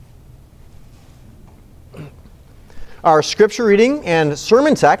Our scripture reading and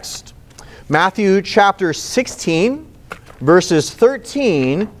sermon text, Matthew chapter 16, verses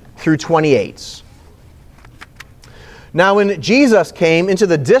 13 through 28. Now when Jesus came into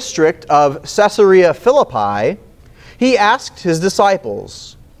the district of Caesarea Philippi, he asked his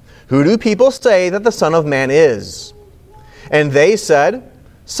disciples, "Who do people say that the Son of Man is?" And they said,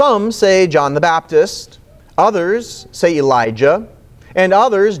 "Some say John the Baptist, others say Elijah, and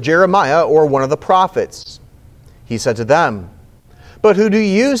others Jeremiah or one of the prophets." He said to them, "But who do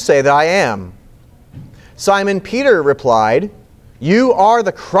you say that I am?" Simon Peter replied, "You are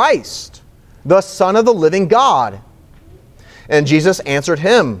the Christ, the Son of the living God." And Jesus answered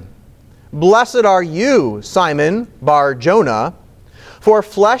him, "Blessed are you, Simon Bar-Jonah, for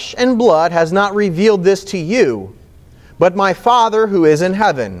flesh and blood has not revealed this to you, but my Father who is in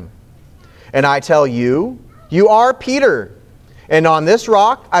heaven. And I tell you, you are Peter, and on this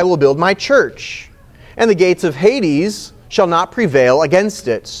rock I will build my church, and the gates of Hades shall not prevail against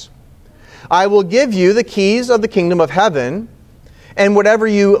it. I will give you the keys of the kingdom of heaven, and whatever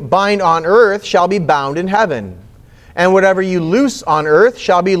you bind on earth shall be bound in heaven, and whatever you loose on earth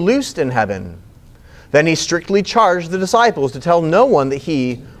shall be loosed in heaven." Then he strictly charged the disciples to tell no one that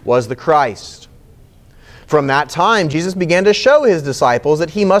he was the Christ. From that time, Jesus began to show his disciples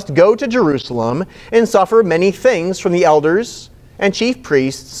that he must go to Jerusalem and suffer many things from the elders and chief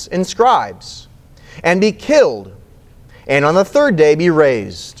priests and scribes, and be killed, and on the third day be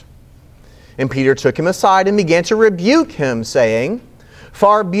raised. And Peter took him aside and began to rebuke him, saying,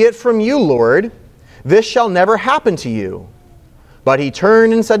 "Far be it from you, Lord, this shall never happen to you." But he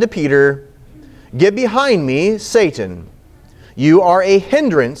turned and said to Peter, "Get behind me, Satan. You are a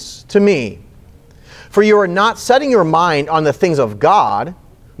hindrance to me. For you are not setting your mind on the things of God,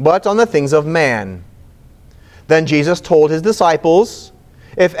 but on the things of man." Then Jesus told his disciples,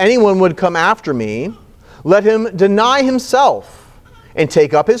 "If anyone would come after me, let him deny himself and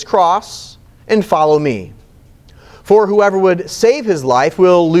take up his cross and follow me. For whoever would save his life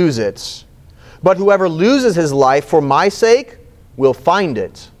will lose it. But whoever loses his life for my sake will find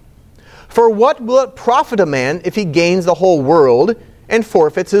it. For what will it profit a man if he gains the whole world and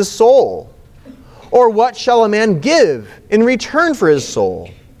forfeits his soul? Or what shall a man give in return for his soul?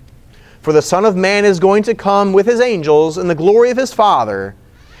 For the Son of Man is going to come with his angels in the glory of his Father,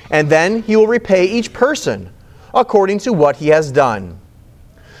 and then he will repay each person according to what he has done.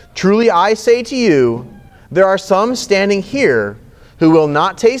 Truly I say to you, there are some standing here who will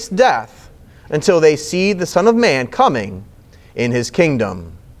not taste death until they see the Son of Man coming in his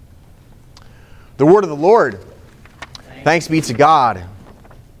kingdom." The word of the Lord. Thanks be to God.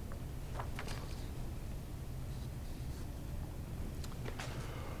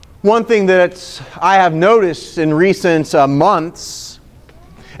 One thing that I have noticed in recent months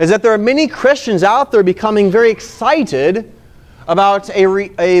is that there are many Christians out there becoming very excited about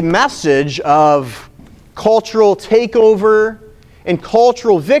a message of cultural takeover and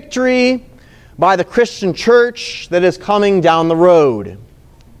cultural victory by the Christian church that is coming down the road.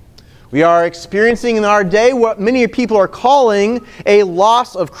 We are experiencing in our day what many people are calling a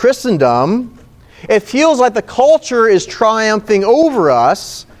loss of Christendom. It feels like the culture is triumphing over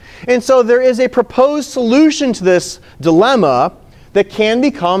us, and so there is a proposed solution to this dilemma that can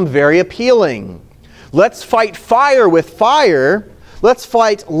become very appealing. Let's fight fire with fire. Let's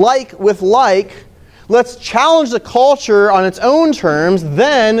fight like with like. Let's challenge the culture on its own terms.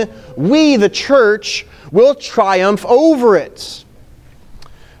 Then we, the church, will triumph over it.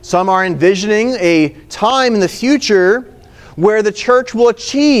 Some are envisioning a time in the future where the church will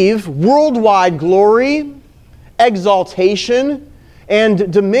achieve worldwide glory, exaltation,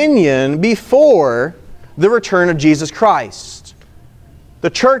 and dominion before the return of Jesus Christ. The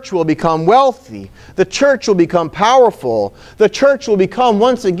church will become wealthy. The church will become powerful. The church will become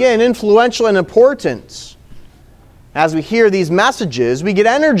once again influential and important. As we hear these messages, we get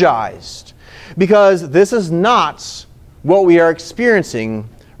energized because this is not what we are experiencing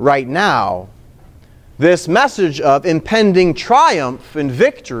right now. This message of impending triumph and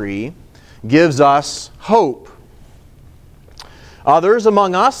victory gives us hope. Others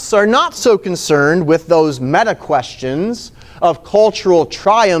among us are not so concerned with those meta questions of cultural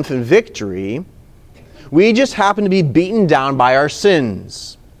triumph and victory. We just happen to be beaten down by our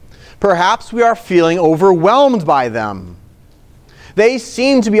sins. Perhaps we are feeling overwhelmed by them. They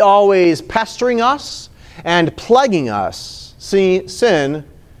seem to be always pestering us and plaguing us. Sin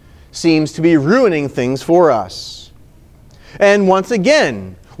seems to be ruining things for us. And once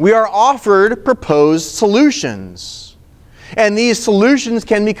again, we are offered proposed solutions. And these solutions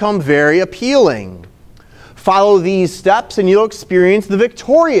can become very appealing. Follow these steps and you'll experience the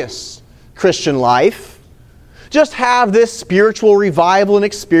victorious Christian life. just have this spiritual revival and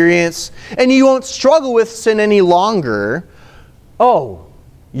experience, and you won't struggle with sin any longer. Oh,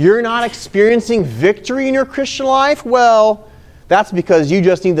 you're not experiencing victory in your Christian life? Well, that's because you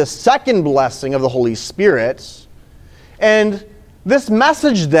just need the second blessing of the Holy Spirit. And this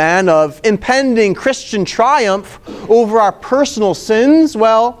message then of impending Christian triumph over our personal sins,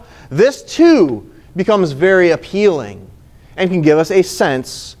 well, this too becomes very appealing and can give us a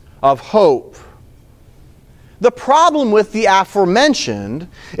sense of hope. The problem with the aforementioned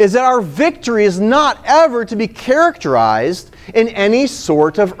is that our victory is not ever to be characterized in any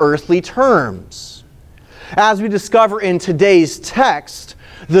sort of earthly terms. As we discover in today's text,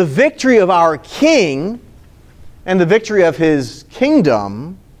 the victory of our King and the victory of His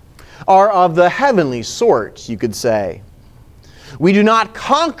kingdom are of the heavenly sort, you could say. We do not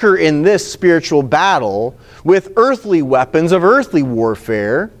conquer in this spiritual battle with earthly weapons of earthly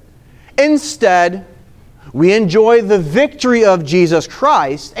warfare. Instead, we enjoy the victory of Jesus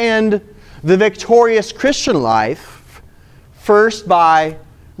Christ and the victorious Christian life, first by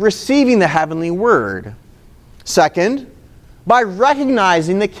receiving the heavenly word. Second, by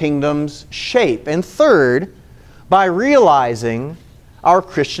recognizing the kingdom's shape. And third, by realizing our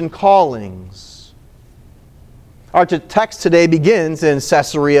Christian callings. Our text today begins in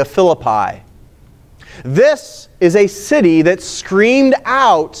Caesarea Philippi. This is a city that screamed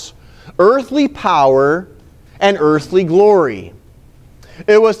out earthly power and earthly glory.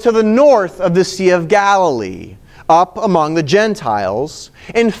 It was to the north of the Sea of Galilee, up among the Gentiles,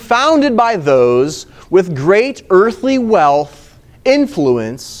 and founded by those with great earthly wealth,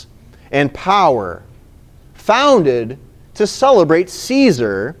 influence, and power. Founded to celebrate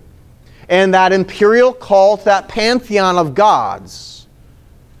Caesar and that imperial cult, that pantheon of gods,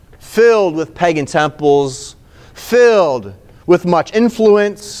 filled with pagan temples, filled with much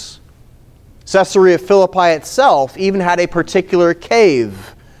influence. Caesarea Philippi itself even had a particular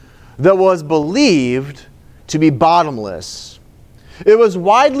cave that was believed to be bottomless. It was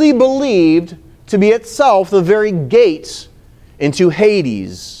widely believed to be itself the very gate into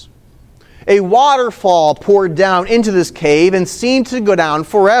Hades. A waterfall poured down into this cave and seemed to go down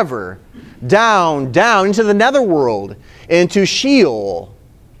forever. Down into the netherworld, into Sheol.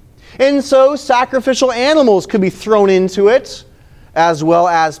 And so sacrificial animals could be thrown into it, as well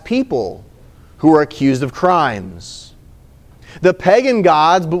as people who were accused of crimes. The pagan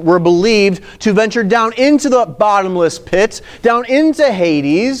gods were believed to venture down into the bottomless pit, down into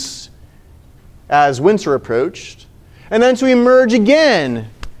Hades, as winter approached, and then to emerge again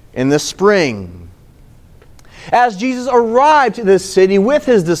in the spring. As Jesus arrived to this city with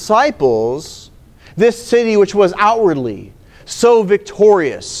His disciples, this city which was outwardly so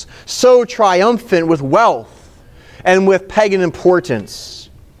victorious, so triumphant with wealth and with pagan importance,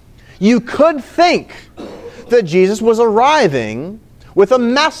 you could think that Jesus was arriving with a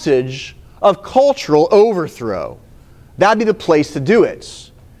message of cultural overthrow. That'd be the place to do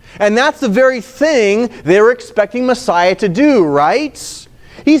it. And that's the very thing they were expecting Messiah to do, right?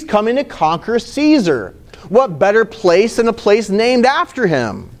 He's coming to conquer Caesar. What better place than a place named after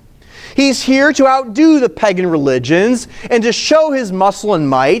him? He's here to outdo the pagan religions and to show His muscle and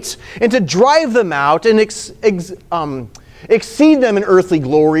might and to drive them out and exceed them in earthly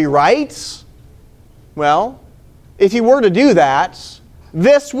glory, right? Well, if He were to do that,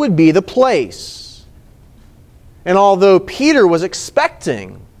 this would be the place. And although Peter was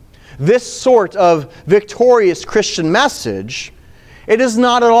expecting this sort of victorious Christian message, it is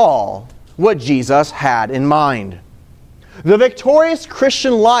not at all what Jesus had in mind. The victorious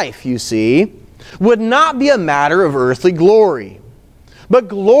Christian life, you see, would not be a matter of earthly glory, but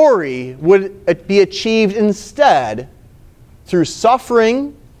glory would be achieved instead through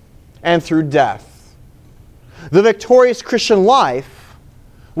suffering and through death. The victorious Christian life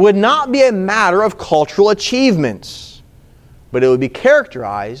would not be a matter of cultural achievements, but it would be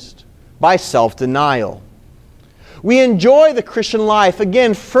characterized by self-denial. We enjoy the Christian life,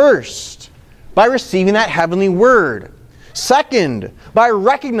 again, first, by receiving that heavenly word. Second, by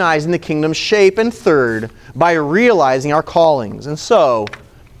recognizing the kingdom's shape. And third, by realizing our callings. And so,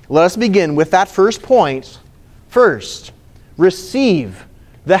 let us begin with that first point. First, receive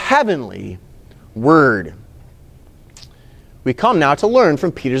the heavenly word. We come now to learn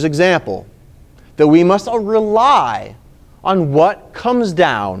from Peter's example that we must rely on what comes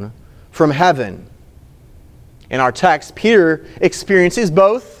down from heaven. In our text, Peter experiences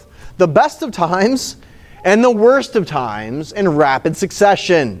both the best of times and the worst of times in rapid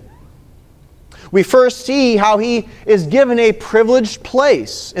succession. We first see how he is given a privileged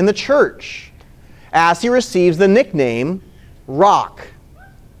place in the church as he receives the nickname Rock.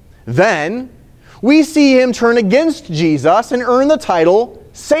 Then we see him turn against Jesus and earn the title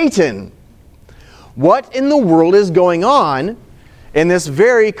Satan. What in the world is going on in this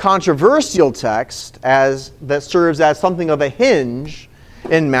very controversial text that serves as something of a hinge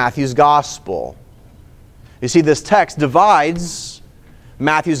in Matthew's gospel? You see, this text divides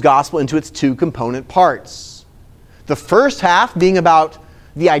Matthew's gospel into its two component parts. The first half being about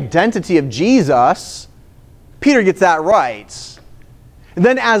the identity of Jesus. Peter gets that right. And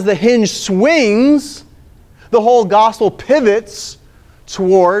then as the hinge swings, the whole gospel pivots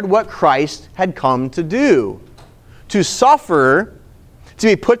toward what Christ had come to do. To suffer, to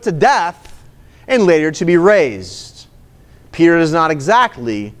be put to death, and later to be raised. Peter does not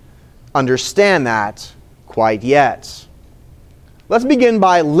exactly understand that quite yet. Let's begin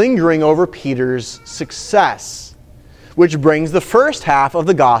by lingering over Peter's success, which brings the first half of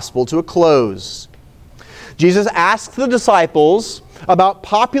the gospel to a close. Jesus asks the disciples about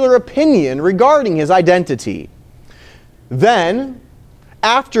popular opinion regarding his identity. Then,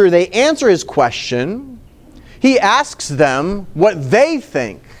 after they answer his question, he asks them what they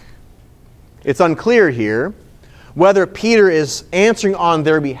think. It's unclear here whether Peter is answering on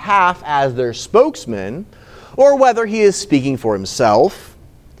their behalf as their spokesman or whether he is speaking for himself.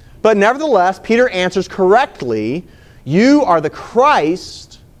 But nevertheless, Peter answers correctly, "You are the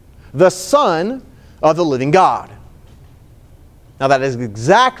Christ, the Son of the living God." Now that is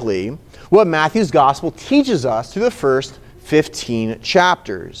exactly what Matthew's gospel teaches us through the first 15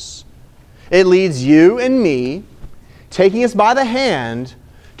 chapters. It leads you and me, taking us by the hand,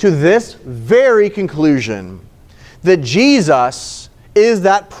 to this very conclusion, that Jesus is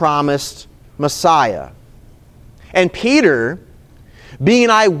that promised Messiah. And Peter, being an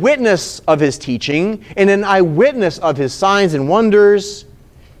eyewitness of his teaching and an eyewitness of his signs and wonders,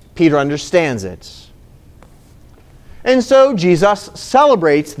 Peter understands it. And so Jesus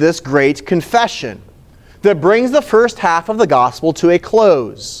celebrates this great confession that brings the first half of the gospel to a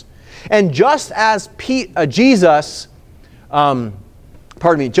close. And just as just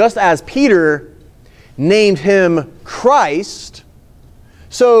as Peter named him Christ,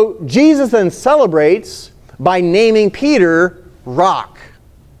 so Jesus then celebrates by naming Peter Rock.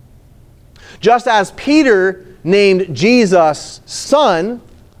 Just as Peter named Jesus Son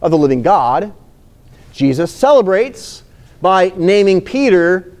of the living God, Jesus celebrates by naming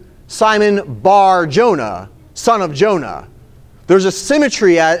Peter Simon Bar Jonah, son of Jonah. There's a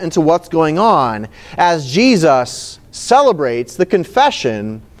symmetry into what's going on as Jesus celebrates the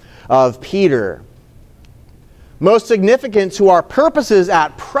confession of Peter. Most significant to our purposes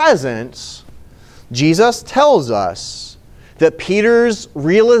at present, Jesus tells us that Peter's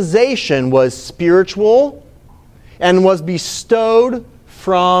realization was spiritual and was bestowed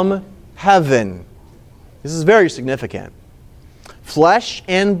from heaven. This is very significant. Flesh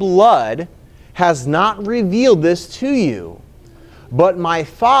and blood has not revealed this to you, but my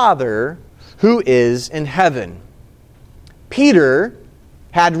Father who is in heaven. Peter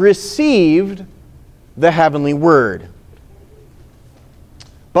had received the heavenly word.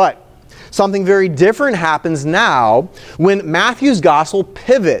 But something very different happens now when Matthew's gospel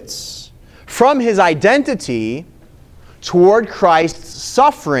pivots from his identity toward Christ's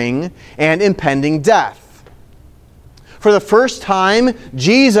suffering and impending death. For the first time,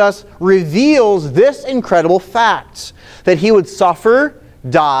 Jesus reveals this incredible fact, that he would suffer,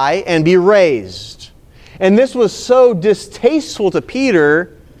 die, and be raised. And this was so distasteful to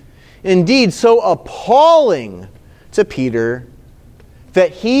Peter, indeed so appalling to Peter, that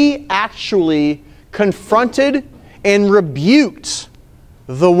he actually confronted and rebuked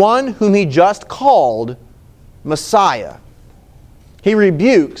the one whom he just called Messiah. He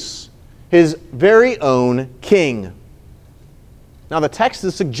rebukes his very own king. Now the text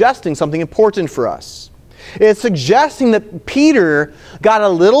is suggesting something important for us. It's suggesting that Peter got a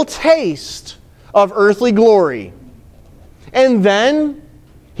little taste of earthly glory, and then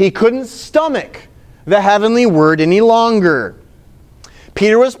he couldn't stomach the heavenly word any longer.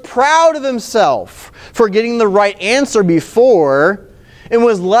 Peter was proud of himself for getting the right answer before and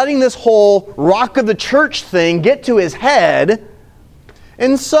was letting this whole rock of the church thing get to his head.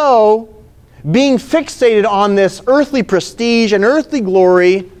 And so, being fixated on this earthly prestige and earthly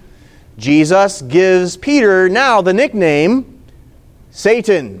glory, Jesus gives Peter now the nickname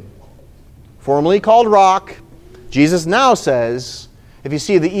Satan. Formerly called Rock, Jesus now says, if you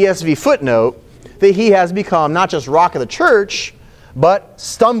see the ESV footnote, that he has become not just rock of the church, but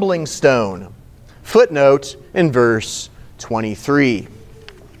stumbling stone. Footnote in verse 23.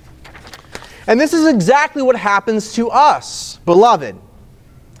 And this is exactly what happens to us, beloved.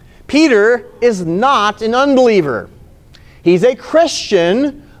 Peter is not an unbeliever. He's a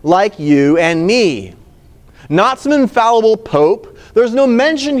Christian like you and me. Not some infallible pope. There's no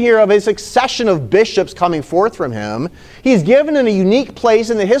mention here of a succession of bishops coming forth from him. He's given in a unique place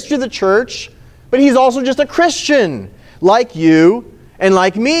in the history of the church, but he's also just a Christian, like you and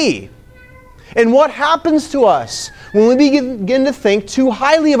like me. And what happens to us when we begin to think too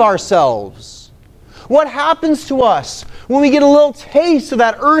highly of ourselves? What happens to us when we get a little taste of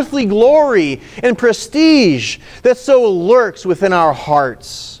that earthly glory and prestige that so lurks within our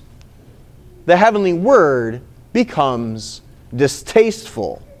hearts? The heavenly word becomes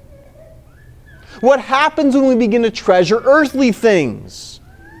distasteful. What happens when we begin to treasure earthly things?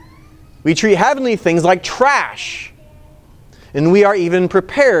 We treat heavenly things like trash, and we are even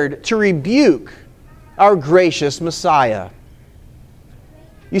prepared to rebuke our gracious Messiah.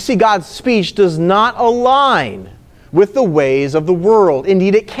 You see, God's speech does not align with the ways of the world.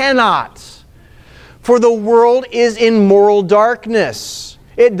 Indeed, it cannot. For the world is in moral darkness.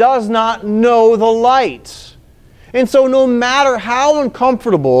 It does not know the light. And so no matter how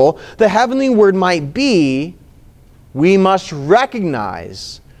uncomfortable the heavenly word might be, we must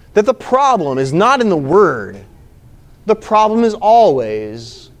recognize that the problem is not in the word. The problem is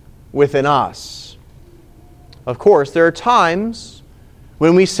always within us. Of course, there are times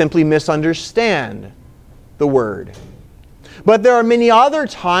when we simply misunderstand the word. But there are many other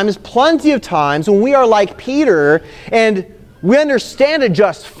times, plenty of times, when we are like Peter and we understand it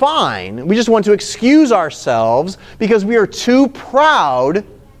just fine. We just want to excuse ourselves because we are too proud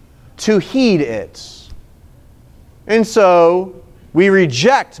to heed it. And so we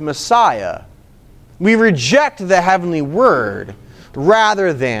reject Messiah. We reject the heavenly word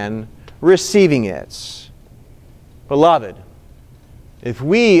rather than receiving it. Beloved, if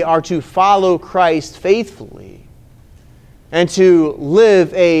we are to follow Christ faithfully and to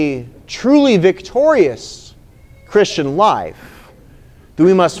live a truly victorious Christian life, then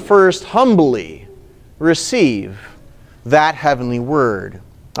we must first humbly receive that heavenly word.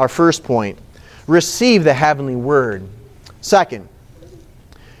 Our first point, receive the heavenly word. Second,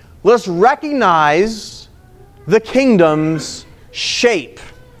 let's recognize the kingdom's shape.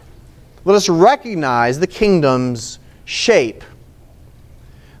 Let us recognize the kingdom's shape.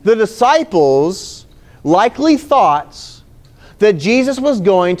 The disciples likely thought that Jesus was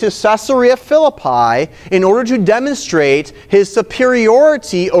going to Caesarea Philippi in order to demonstrate his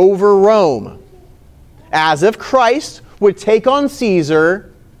superiority over Rome. As if Christ would take on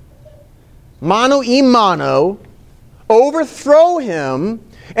Caesar, mano a mano, overthrow him,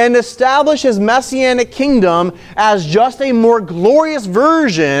 and establish his messianic kingdom as just a more glorious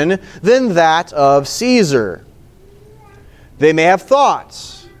version than that of Caesar. They may have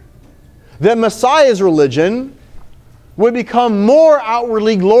thought that Messiah's religion would become more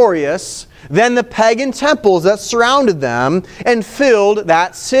outwardly glorious than the pagan temples that surrounded them and filled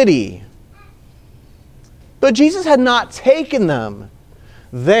that city. But Jesus had not taken them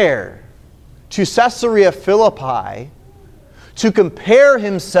there to Caesarea Philippi to compare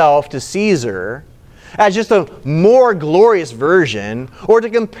himself to Caesar as just a more glorious version, or to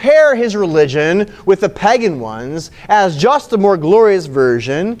compare his religion with the pagan ones as just a more glorious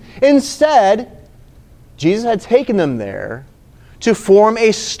version. Instead, Jesus had taken them there to form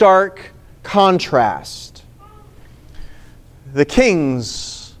a stark contrast. The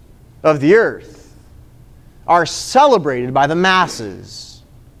kings of the earth are celebrated by the masses,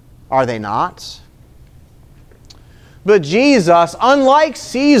 are they not? But Jesus, unlike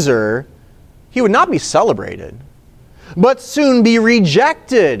Caesar, he would not be celebrated, but soon be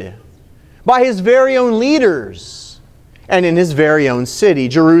rejected by his very own leaders and in his very own city,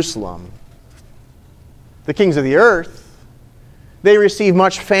 Jerusalem. The kings of the earth, they receive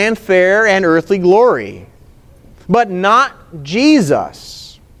much fanfare and earthly glory, but not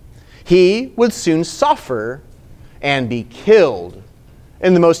Jesus. He would soon suffer and be killed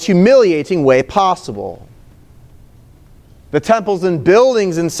in the most humiliating way possible. The temples and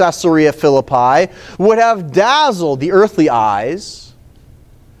buildings in Caesarea Philippi would have dazzled the earthly eyes,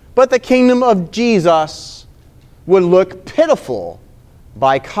 but the kingdom of Jesus would look pitiful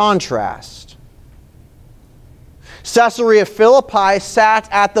by contrast. Caesarea Philippi sat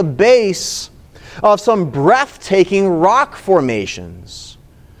at the base of some breathtaking rock formations,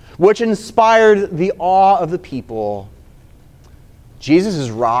 which inspired the awe of the people. Jesus'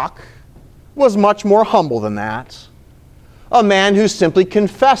 rock was much more humble than that. A man who simply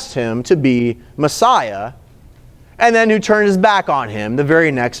confessed him to be Messiah, and then who turned his back on him the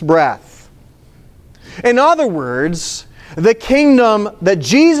very next breath. In other words, the kingdom that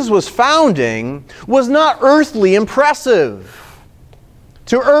Jesus was founding was not earthly impressive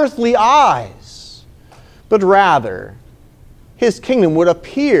to earthly eyes, but rather his kingdom would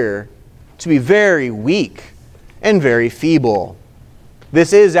appear to be very weak and very feeble.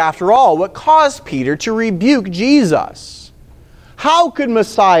 This is, after all, what caused Peter to rebuke Jesus. How could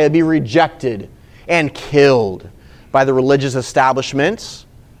Messiah be rejected and killed by the religious establishment?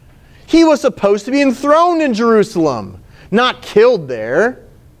 He was supposed to be enthroned in Jerusalem, not killed there.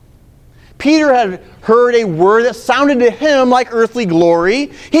 Peter had heard a word that sounded to him like earthly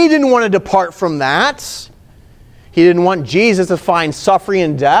glory. He didn't want to depart from that. He didn't want Jesus to find suffering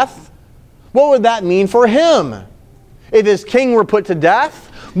and death. What would that mean for him? If his king were put to death,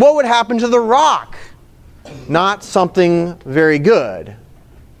 what would happen to the rock? Not something very good.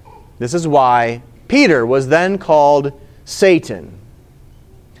 This is why Peter was then called Satan.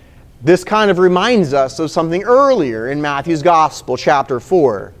 This kind of reminds us of something earlier in Matthew's Gospel, chapter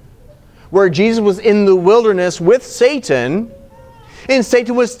 4, where Jesus was in the wilderness with Satan, and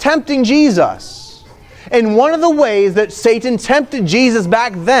Satan was tempting Jesus. And one of the ways that Satan tempted Jesus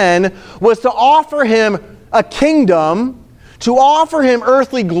back then was to offer him a kingdom, to offer him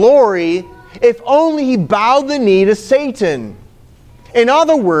earthly glory, if only he bowed the knee to Satan. In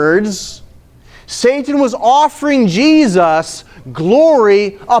other words, Satan was offering Jesus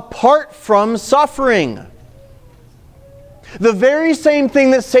glory apart from suffering. The very same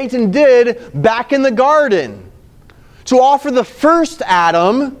thing that Satan did back in the garden, to offer the first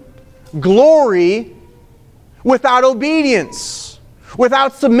Adam glory without obedience,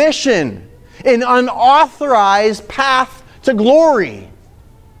 without submission, an unauthorized path to glory.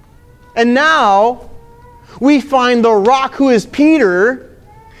 And now we find the rock, who is Peter,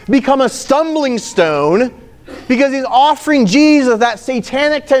 become a stumbling stone because he's offering Jesus that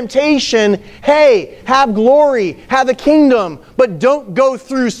satanic temptation. Hey, have glory, have the kingdom, but don't go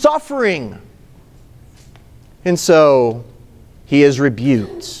through suffering. And so he is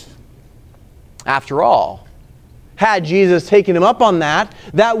rebuked. After all, had Jesus taken him up on that,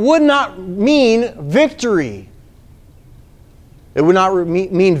 that would not mean victory. It would not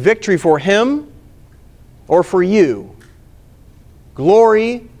mean victory for him or for you.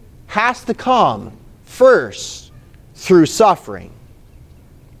 Glory has to come first through suffering.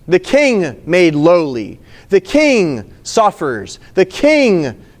 The king made lowly. The king suffers. The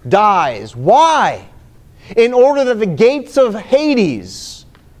king dies. Why? In order that the gates of Hades,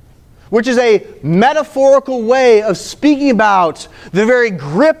 which is a metaphorical way of speaking about the very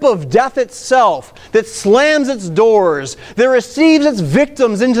grip of death itself that slams its doors, that receives its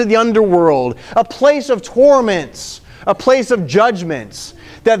victims into the underworld, a place of torments, a place of judgments,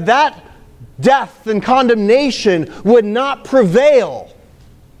 that death and condemnation would not prevail.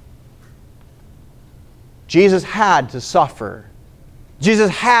 Jesus had to suffer. Jesus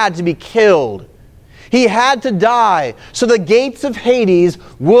had to be killed. He had to die so the gates of Hades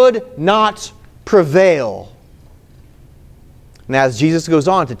would not prevail. And as Jesus goes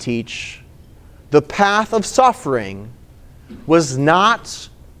on to teach, the path of suffering was not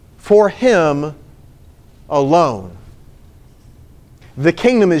for him alone. The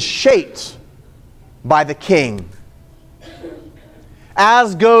kingdom is shaped by the king.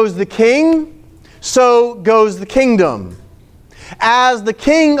 As goes the king, so goes the kingdom. As the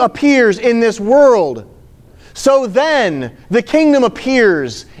king appears in this world, so then the kingdom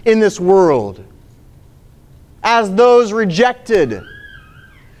appears in this world. As those rejected,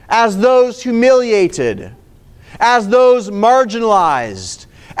 as those humiliated, as those marginalized,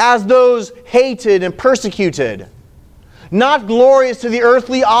 as those hated and persecuted. Not glorious to the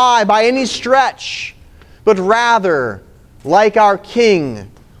earthly eye by any stretch, but rather, like our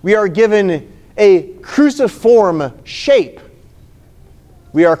King, we are given a cruciform shape.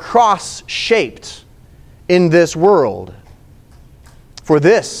 We are cross-shaped in this world. For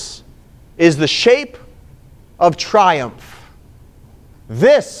this is the shape of triumph.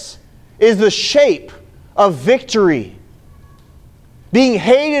 This is the shape of victory. Being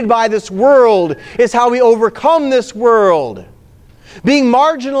hated by this world is how we overcome this world. Being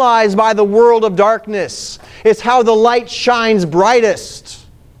marginalized by the world of darkness is how the light shines brightest.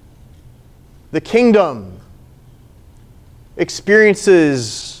 The kingdom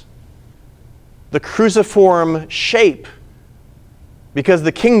experiences the cruciform shape because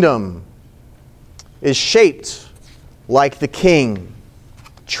the kingdom is shaped like the king.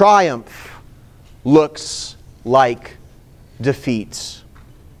 Triumph looks like defeat.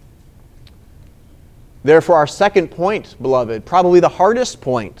 Therefore, our second point, beloved, probably the hardest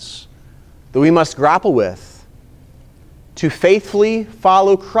point that we must grapple with, to faithfully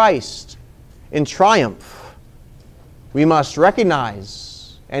follow Christ in triumph, we must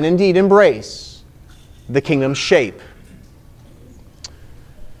recognize and indeed embrace the kingdom's shape.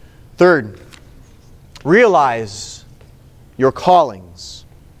 Third, realize your callings.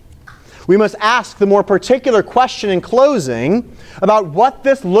 We must ask the more particular question in closing about what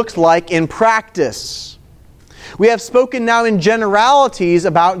this looks like in practice. We have spoken now in generalities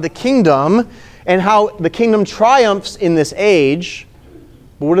about the kingdom and how the kingdom triumphs in this age.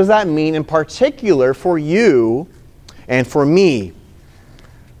 But what does that mean in particular for you and for me?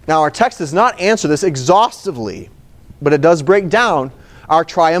 Now, our text does not answer this exhaustively, but it does break down our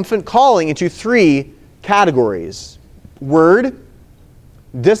triumphant calling into three categories: word,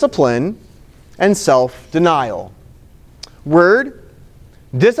 discipline, and self-denial. Word,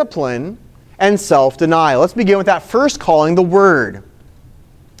 discipline, and self-denial. Let's begin with that first calling, the word.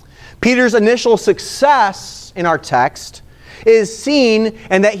 Peter's initial success in our text is seen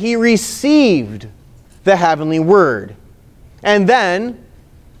in that he received the heavenly word and then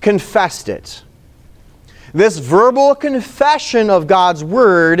confessed it. This verbal confession of God's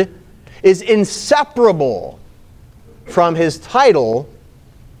word is inseparable from his title,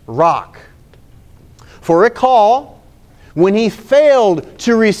 Rock. For recall, when he failed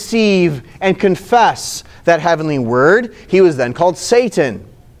to receive and confess that heavenly word, he was then called Satan,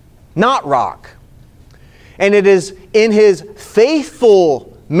 not Rock. And it is in his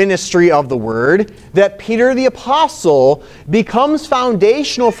faithful ministry of the word that Peter the apostle becomes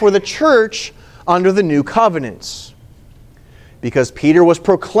foundational for the church under the new covenant. Because Peter was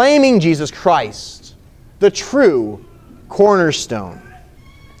proclaiming Jesus Christ, the true cornerstone.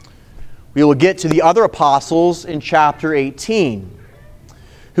 We will get to the other apostles in chapter 18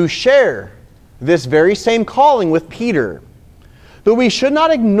 who share this very same calling with Peter. But we should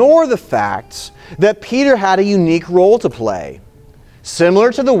not ignore the fact that Peter had a unique role to play,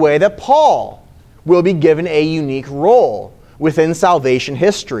 similar to the way that Paul will be given a unique role within salvation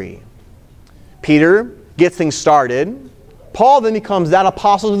history. Peter gets things started. Paul then becomes that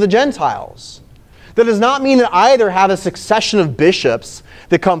apostle to the Gentiles. That does not mean that either have a succession of bishops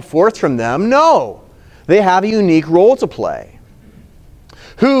that come forth from them. No, they have a unique role to play.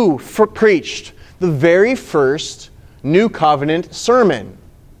 Who preached the very first New Covenant sermon?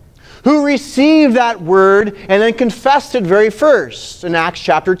 Who received that word and then confessed it very first in Acts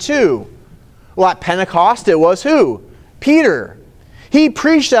chapter 2? Well, at Pentecost it was who? Peter. He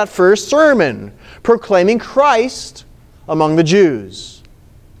preached that first sermon, proclaiming Christ among the Jews.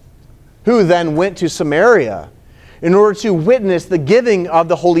 Who then went to Samaria in order to witness the giving of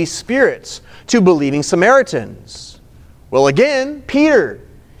the Holy Spirit to believing Samaritans? Well, again, Peter.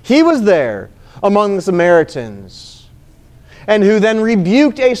 He was there among the Samaritans. And who then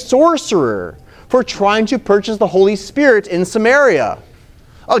rebuked a sorcerer for trying to purchase the Holy Spirit in Samaria?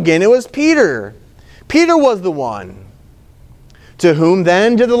 Again, it was Peter. Peter was the one. To whom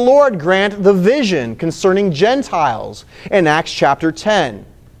then did the Lord grant the vision concerning Gentiles in Acts chapter 10?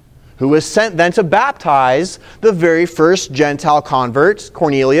 Who was sent then to baptize the very first Gentile convert,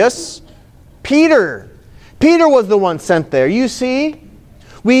 Cornelius? Peter. Peter was the one sent there. You see,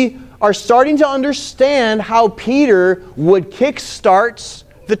 we are starting to understand how Peter would kickstart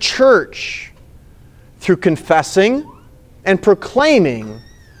the church through confessing and proclaiming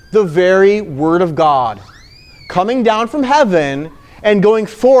the very Word of God, coming down from heaven and going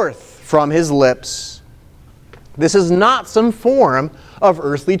forth from his lips. This is not some form of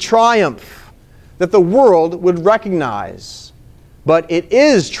earthly triumph that the world would recognize, but it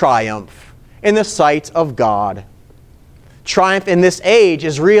is triumph in the sight of God. Triumph in this age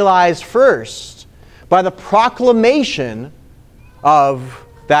is realized first by the proclamation of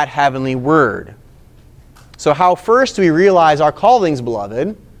that heavenly word. So how first do we realize our callings,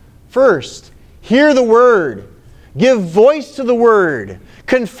 beloved? First, hear the word. Give voice to the word.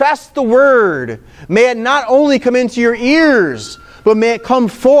 Confess the word. May it not only come into your ears, but may it come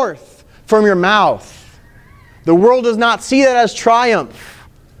forth from your mouth. The world does not see that as triumph,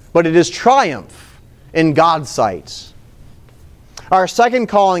 but it is triumph in God's sight. Our second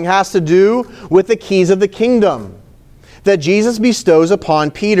calling has to do with the keys of the kingdom that Jesus bestows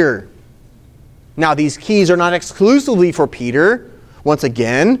upon Peter. Now, these keys are not exclusively for Peter. Once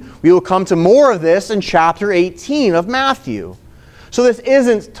again, we will come to more of this in chapter 18 of Matthew. So this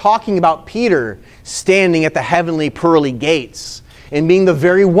isn't talking about Peter standing at the heavenly pearly gates and being the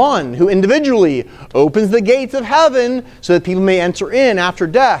very one who individually opens the gates of heaven so that people may enter in after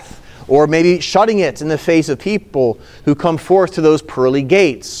death, or maybe shutting it in the face of people who come forth to those pearly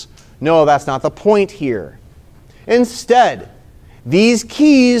gates. No, that's not the point here. Instead, these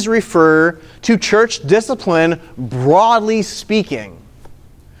keys refer to church discipline broadly speaking.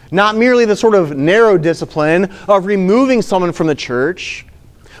 Not merely the sort of narrow discipline of removing someone from the church,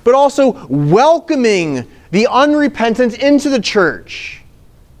 but also welcoming the unrepentant into the church.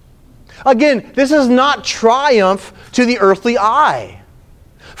 Again, this is not triumph to the earthly eye.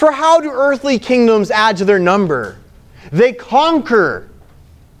 For how do earthly kingdoms add to their number? They conquer.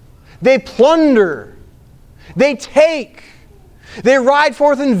 They plunder. They take. They ride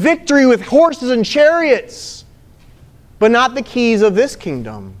forth in victory with horses and chariots. But not the keys of this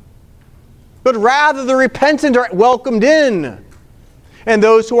kingdom. But rather the repentant are welcomed in, and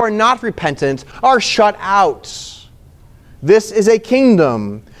those who are not repentant are shut out. This is a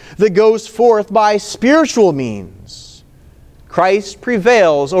kingdom that goes forth by spiritual means. Christ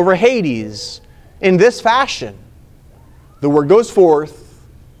prevails over Hades in this fashion. The word goes forth,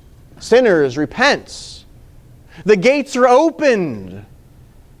 sinners repent, the gates are opened,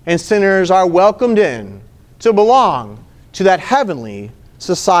 and sinners are welcomed in to belong to that heavenly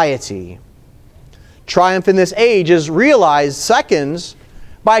society. Triumph in this age is realized, second,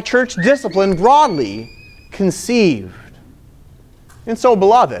 by church discipline broadly conceived. And so,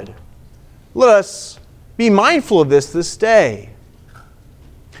 beloved, let us be mindful of this day,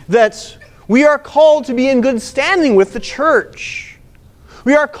 that we are called to be in good standing with the church.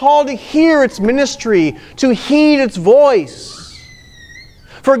 We are called to hear its ministry, to heed its voice.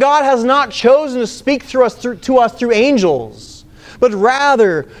 For God has not chosen to speak to us through angels, but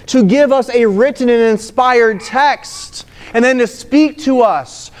rather to give us a written and inspired text, and then to speak to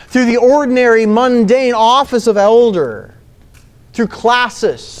us through the ordinary, mundane office of elder, through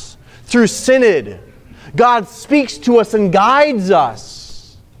classis, through synod. God speaks to us and guides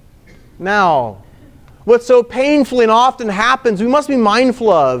us. Now, what so painfully and often happens, we must be mindful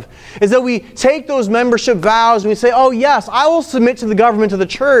of, is that we take those membership vows and we say, oh yes, I will submit to the government of the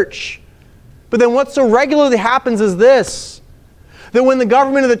church. But then what so regularly happens is this, that when the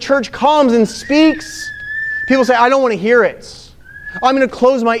government of the church comes and speaks, people say, I don't want to hear it. I'm going to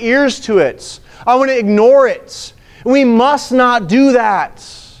close my ears to it. I want to ignore it. We must not do that.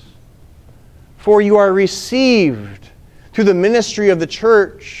 For you are received through the ministry of the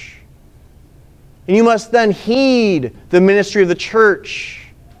church. And you must then heed the ministry of the church.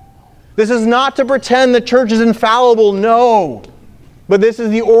 This is not to pretend the church is infallible, no. But this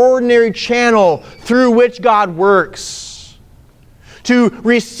is the ordinary channel through which God works. To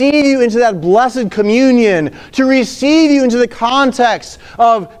receive you into that blessed communion, to receive you into the context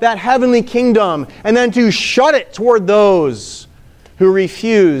of that heavenly kingdom, and then to shut it toward those who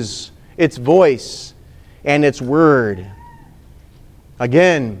refuse its voice and its word.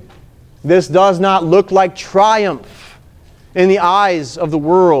 Again, this does not look like triumph in the eyes of the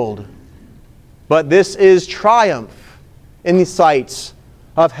world, but this is triumph in the sight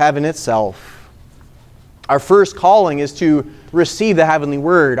of heaven itself. Our first calling is to receive the heavenly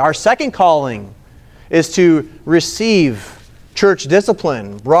word. Our second calling is to receive church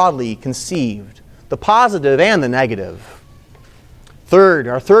discipline, broadly conceived, the positive and the negative. Third,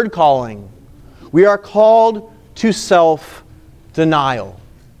 our third calling, we are called to self-denial.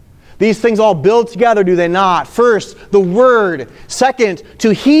 These things all build together, do they not? First, the Word. Second,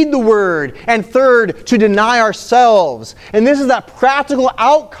 to heed the Word. And third, to deny ourselves. And this is that practical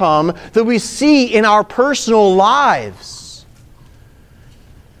outcome that we see in our personal lives.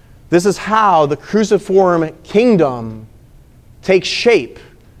 This is how the cruciform kingdom takes shape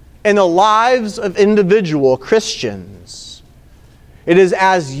in the lives of individual Christians. It is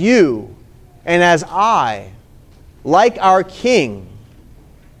as you and as I, like our King,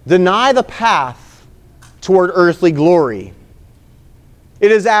 deny the path toward earthly glory.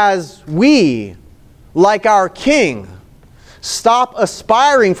 It is as we, like our King, stop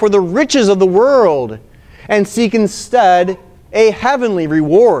aspiring for the riches of the world and seek instead a heavenly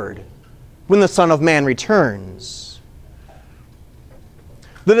reward when the Son of Man returns.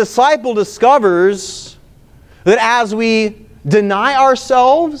 The disciple discovers that as we deny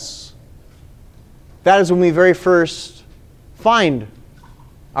ourselves, that is when we very first find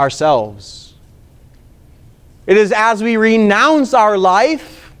ourselves. It is as we renounce our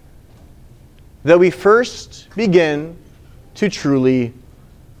life that we first begin to truly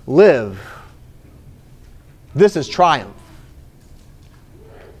live. This is triumph.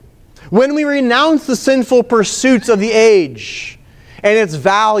 When we renounce the sinful pursuits of the age and its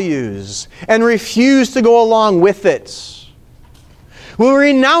values and refuse to go along with it, when we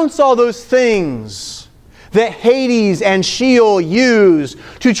renounce all those things that Hades and Sheol use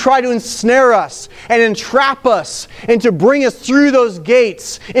to try to ensnare us and entrap us and to bring us through those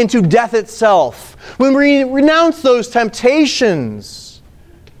gates into death itself, when we renounce those temptations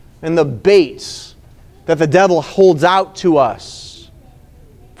and the bait that the devil holds out to us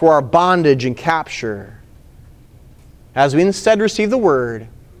for our bondage and capture, as we instead receive the Word,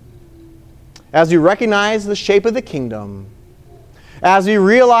 as we recognize the shape of the kingdom, as we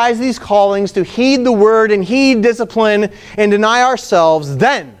realize these callings to heed the word and heed discipline and deny ourselves,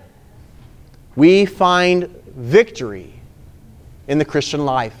 then we find victory in the Christian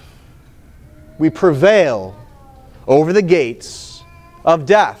life. We prevail over the gates of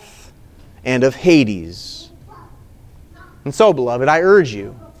death and of Hades. And so, beloved, I urge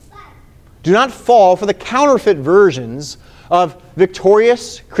you, do not fall for the counterfeit versions of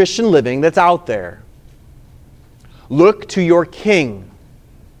victorious Christian living that's out there. Look to your King.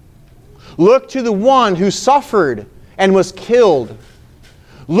 Look to the one who suffered and was killed.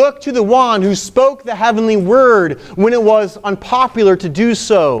 Look to the one who spoke the heavenly word when it was unpopular to do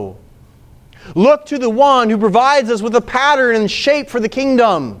so. Look to the one who provides us with a pattern and shape for the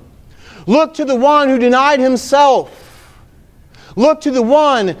kingdom. Look to the one who denied himself. Look to the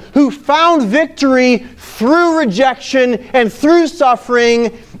one who found victory through rejection and through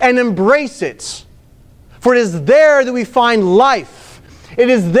suffering, and embrace it. For it is there that we find life. It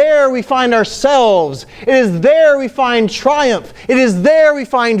is there we find ourselves. It is there we find triumph. It is there we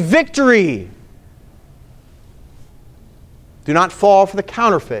find victory. Do not fall for the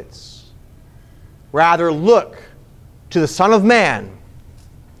counterfeits. Rather, look to the Son of Man,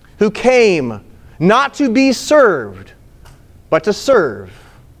 who came not to be served, but to serve,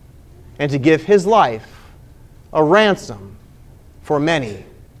 and to give his life a ransom for many.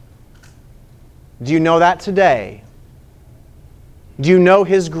 Do you know that today? Do you know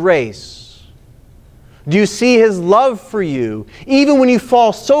his grace? Do you see his love for you, even when you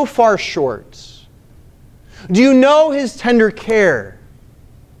fall so far short? Do you know his tender care?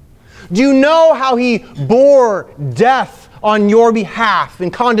 Do you know how he bore death on your behalf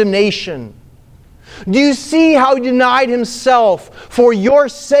in condemnation? Do you see how he denied himself for your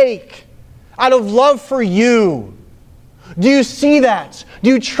sake out of love for you? Do you see that? Do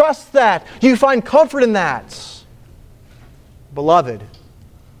you trust that? Do you find comfort in that? Beloved,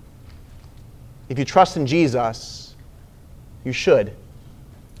 if you trust in Jesus, you should.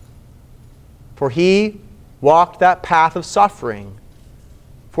 For he walked that path of suffering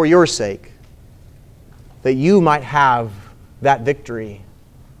for your sake, that you might have that victory.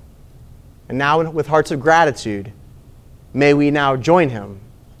 And now, with hearts of gratitude, may we now join him.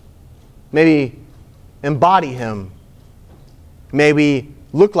 May we embody him. May we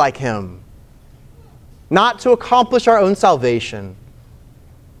look like him. Not to accomplish our own salvation,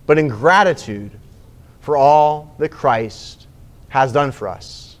 but in gratitude for all that Christ has done for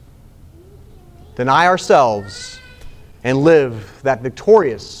us. Deny ourselves and live that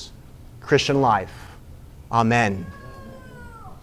victorious Christian life. Amen.